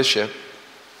Nelson our Bishop,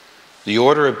 the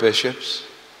order of bishops,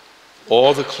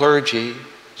 all the clergy,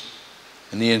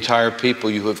 and the entire people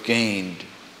you have gained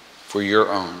for your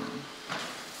own.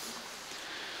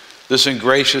 Listen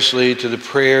graciously to the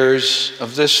prayers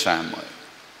of this family,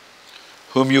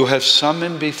 whom you have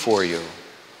summoned before you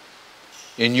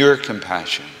in your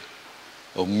compassion.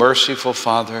 O merciful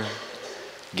Father,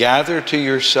 gather to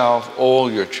yourself all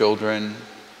your children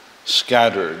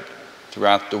scattered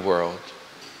throughout the world.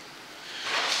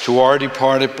 To our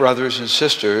departed brothers and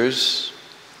sisters,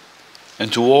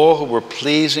 and to all who were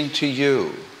pleasing to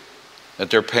you at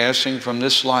their passing from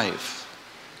this life,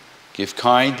 give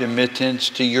kind admittance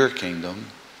to your kingdom.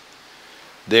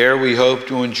 There we hope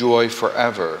to enjoy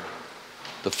forever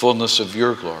the fullness of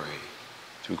your glory.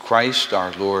 Through Christ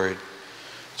our Lord,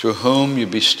 through whom you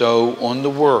bestow on the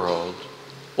world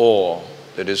all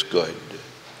that is good.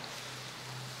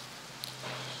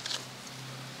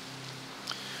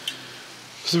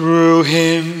 Through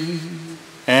him,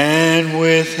 and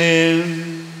with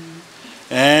him,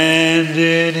 and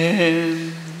in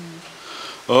him,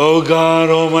 O God,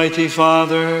 Almighty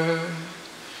Father,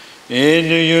 in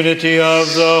the unity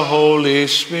of the Holy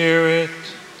Spirit,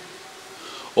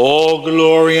 all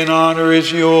glory and honor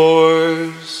is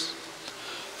yours,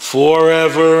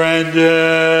 forever and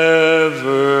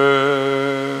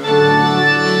ever.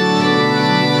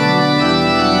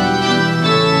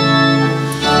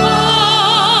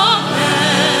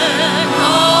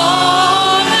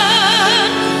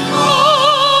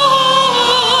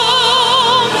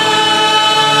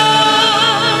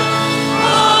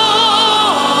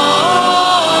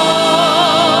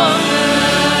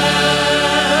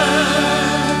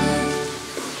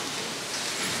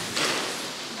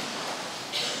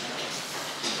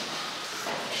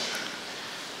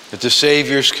 At the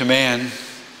Savior's command,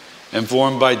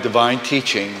 informed by divine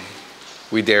teaching,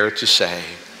 we dare to say,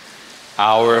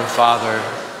 Our Father,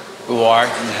 who art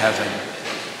in heaven,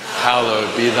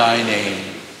 hallowed be thy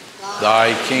name.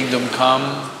 Thy kingdom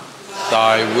come,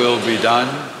 thy will be done,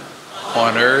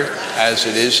 on earth as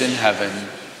it is in heaven.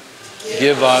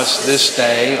 Give us this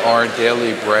day our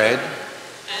daily bread,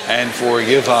 and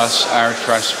forgive us our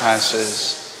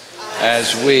trespasses,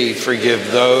 as we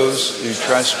forgive those who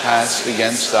trespass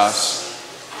against us.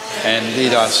 And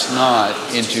lead us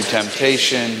not into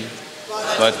temptation,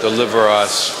 but deliver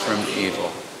us from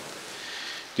evil.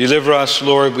 Deliver us,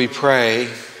 Lord, we pray,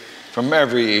 from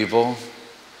every evil.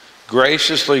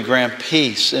 Graciously grant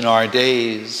peace in our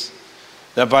days,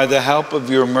 that by the help of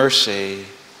your mercy,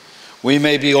 we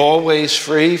may be always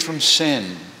free from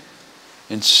sin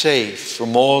and safe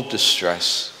from all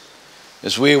distress,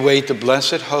 as we await the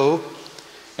blessed hope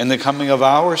and the coming of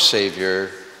our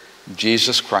Savior,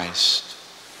 Jesus Christ.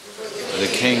 The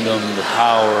kingdom, the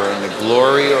power, and the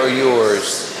glory are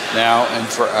yours, now and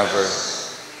forever.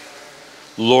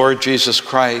 Lord Jesus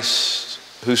Christ,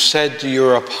 who said to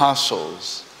your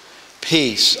apostles,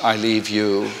 Peace I leave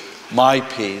you, my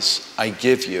peace I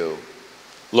give you.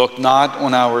 Look not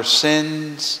on our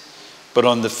sins, but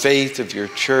on the faith of your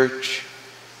church,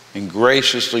 and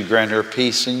graciously grant her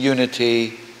peace and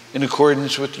unity in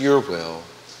accordance with your will,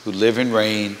 who live and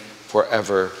reign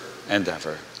forever and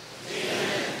ever.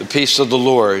 Amen. The peace of the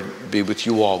Lord be with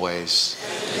you always.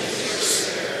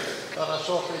 Let us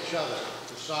offer each other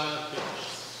the sign of peace.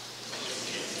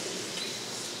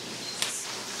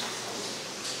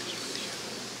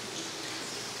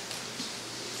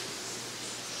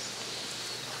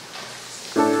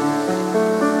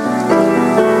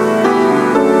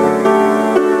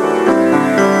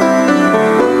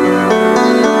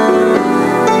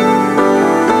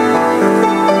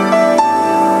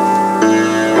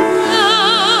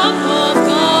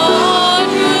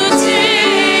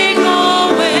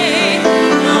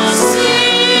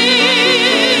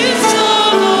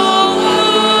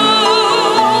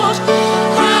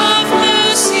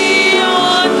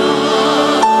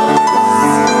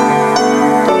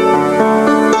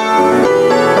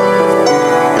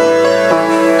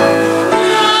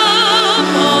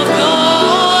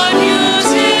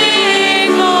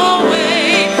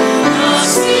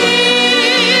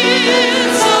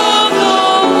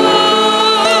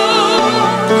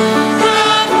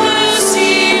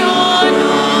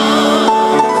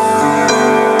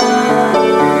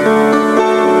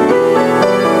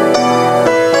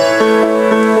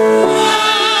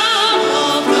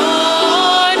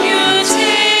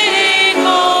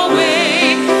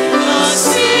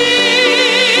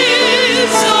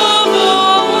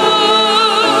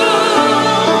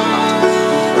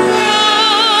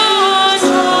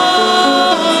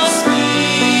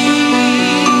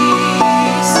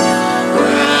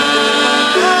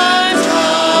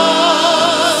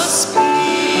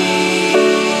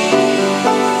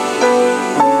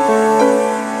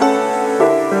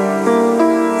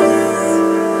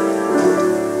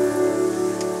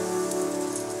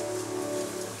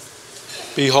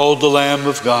 Behold the Lamb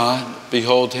of God.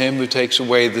 Behold him who takes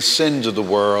away the sins of the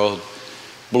world.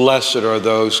 Blessed are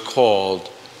those called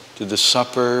to the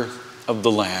supper of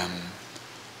the Lamb.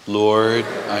 Lord,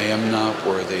 I am not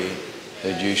worthy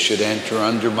that you should enter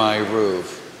under my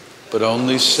roof, but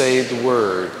only say the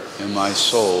word, and my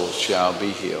soul shall be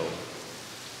healed.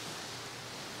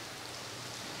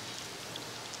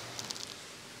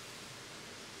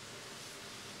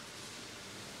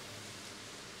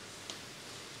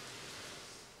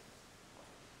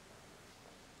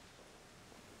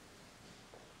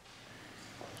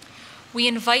 We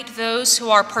invite those who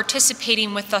are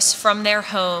participating with us from their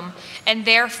home and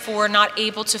therefore not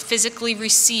able to physically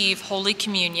receive Holy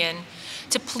Communion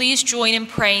to please join in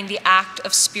praying the act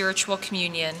of spiritual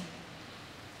communion.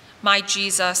 My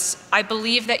Jesus, I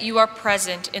believe that you are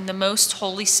present in the most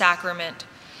holy sacrament.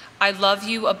 I love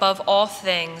you above all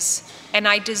things, and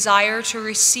I desire to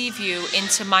receive you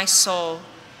into my soul.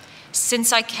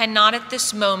 Since I cannot at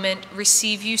this moment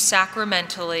receive you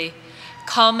sacramentally,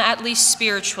 come at least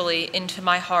spiritually into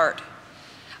my heart.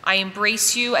 I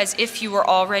embrace you as if you were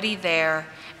already there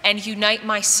and unite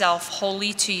myself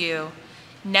wholly to you.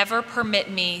 Never permit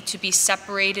me to be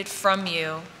separated from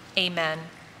you. Amen.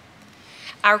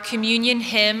 Our communion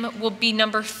hymn will be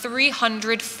number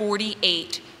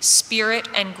 348, Spirit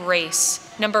and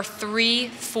Grace, number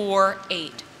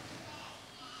 348.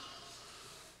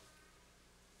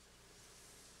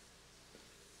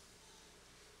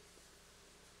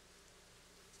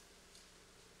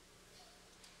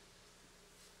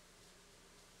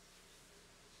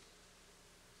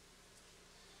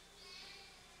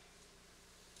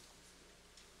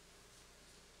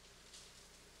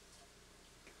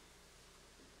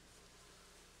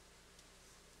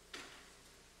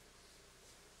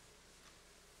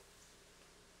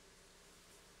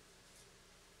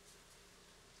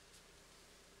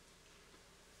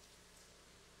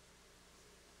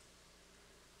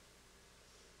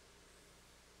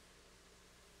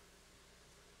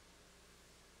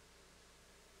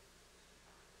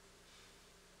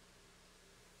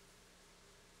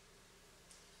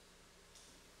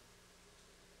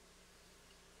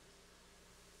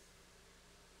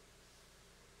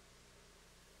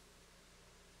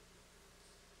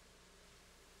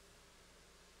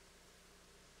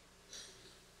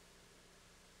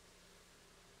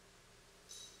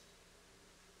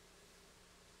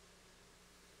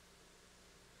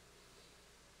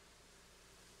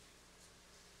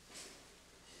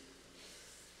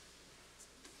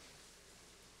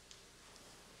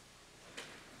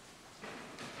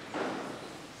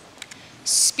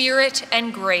 Spirit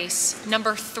and Grace,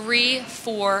 number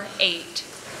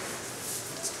 348.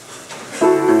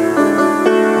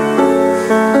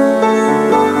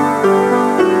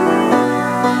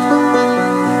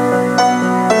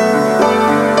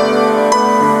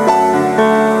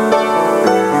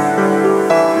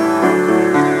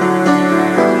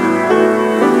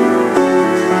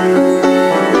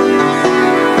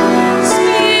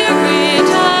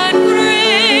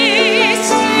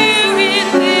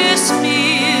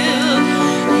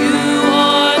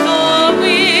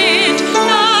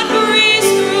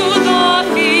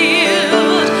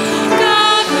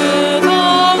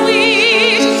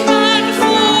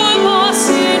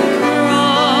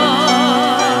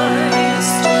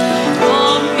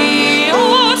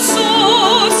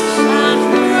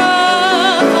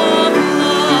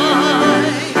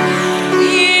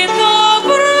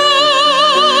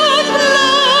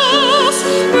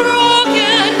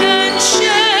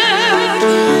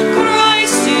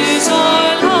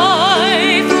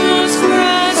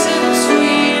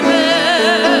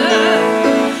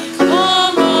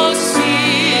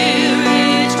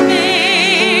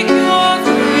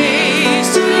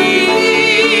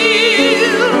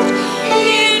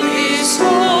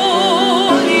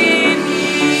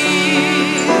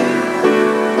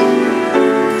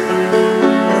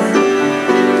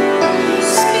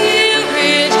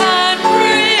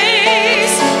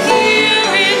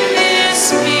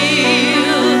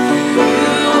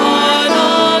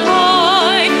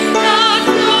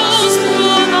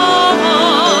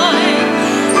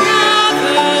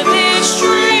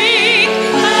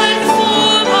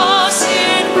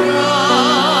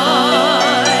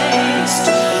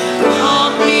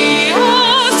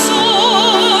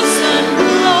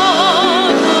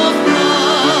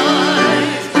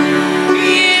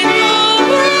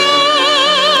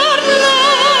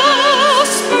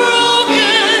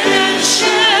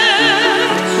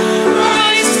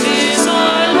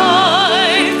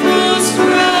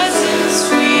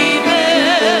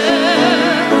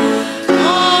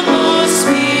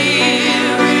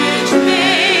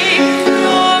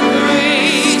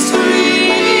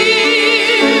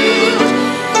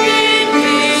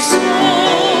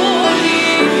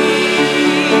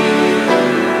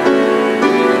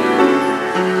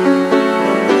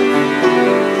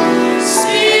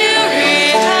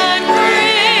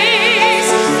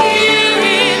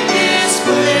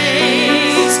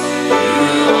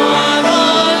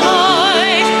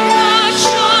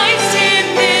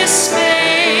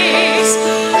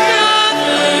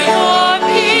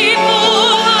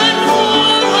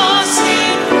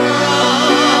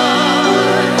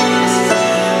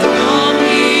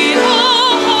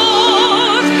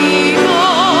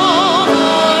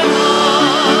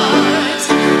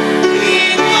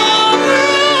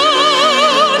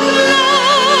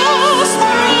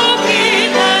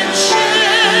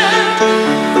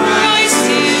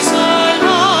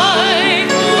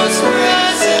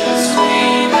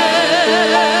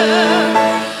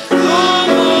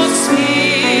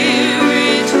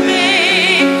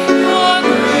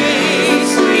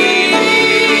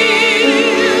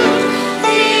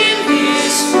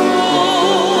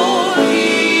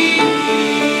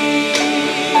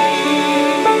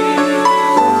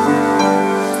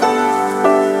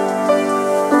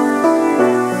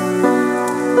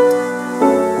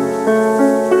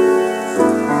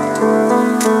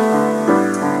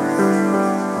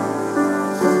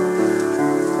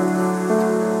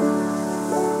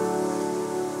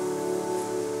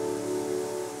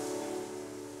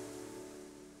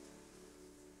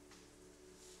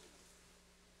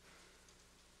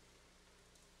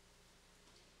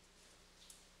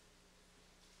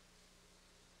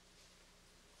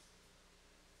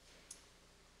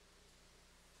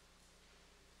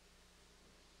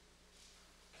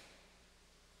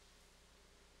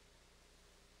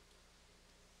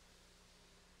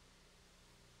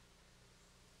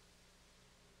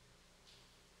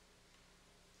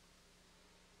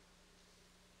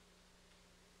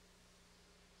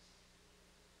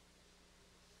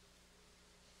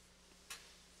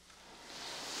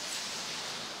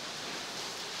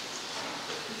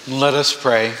 Let us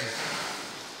pray.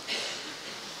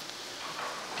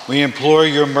 We implore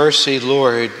your mercy,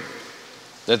 Lord,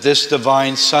 that this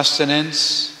divine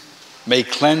sustenance may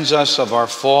cleanse us of our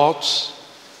faults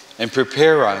and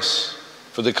prepare us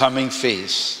for the coming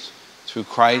feast. Through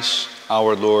Christ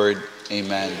our Lord,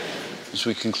 amen. As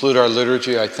we conclude our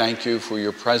liturgy, I thank you for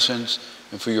your presence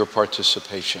and for your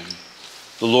participation.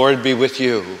 The Lord be with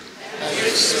you. And with your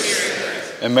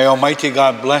spirit. And may Almighty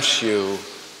God bless you,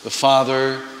 the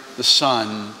Father, the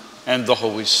Son, and the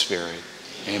Holy Spirit.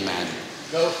 Amen.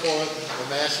 Go forth, the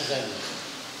Mass is ended.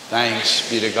 Thanks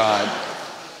be to God.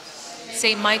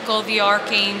 Saint Michael the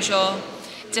Archangel,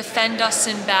 defend us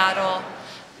in battle.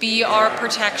 Be our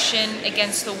protection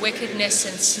against the wickedness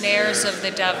and snares of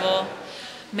the devil.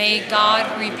 May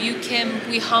God rebuke him,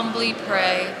 we humbly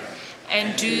pray.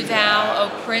 And do thou,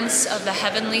 O Prince of the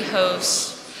heavenly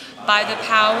hosts, by the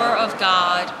power of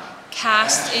God,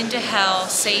 cast into hell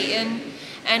Satan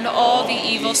and all the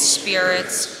evil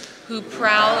spirits who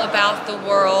prowl about the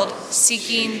world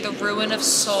seeking the ruin of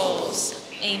souls.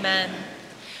 Amen.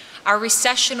 Our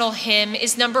recessional hymn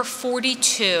is number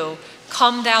 42,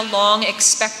 Come Thou Long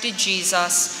Expected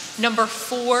Jesus, number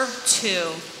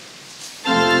 4-2.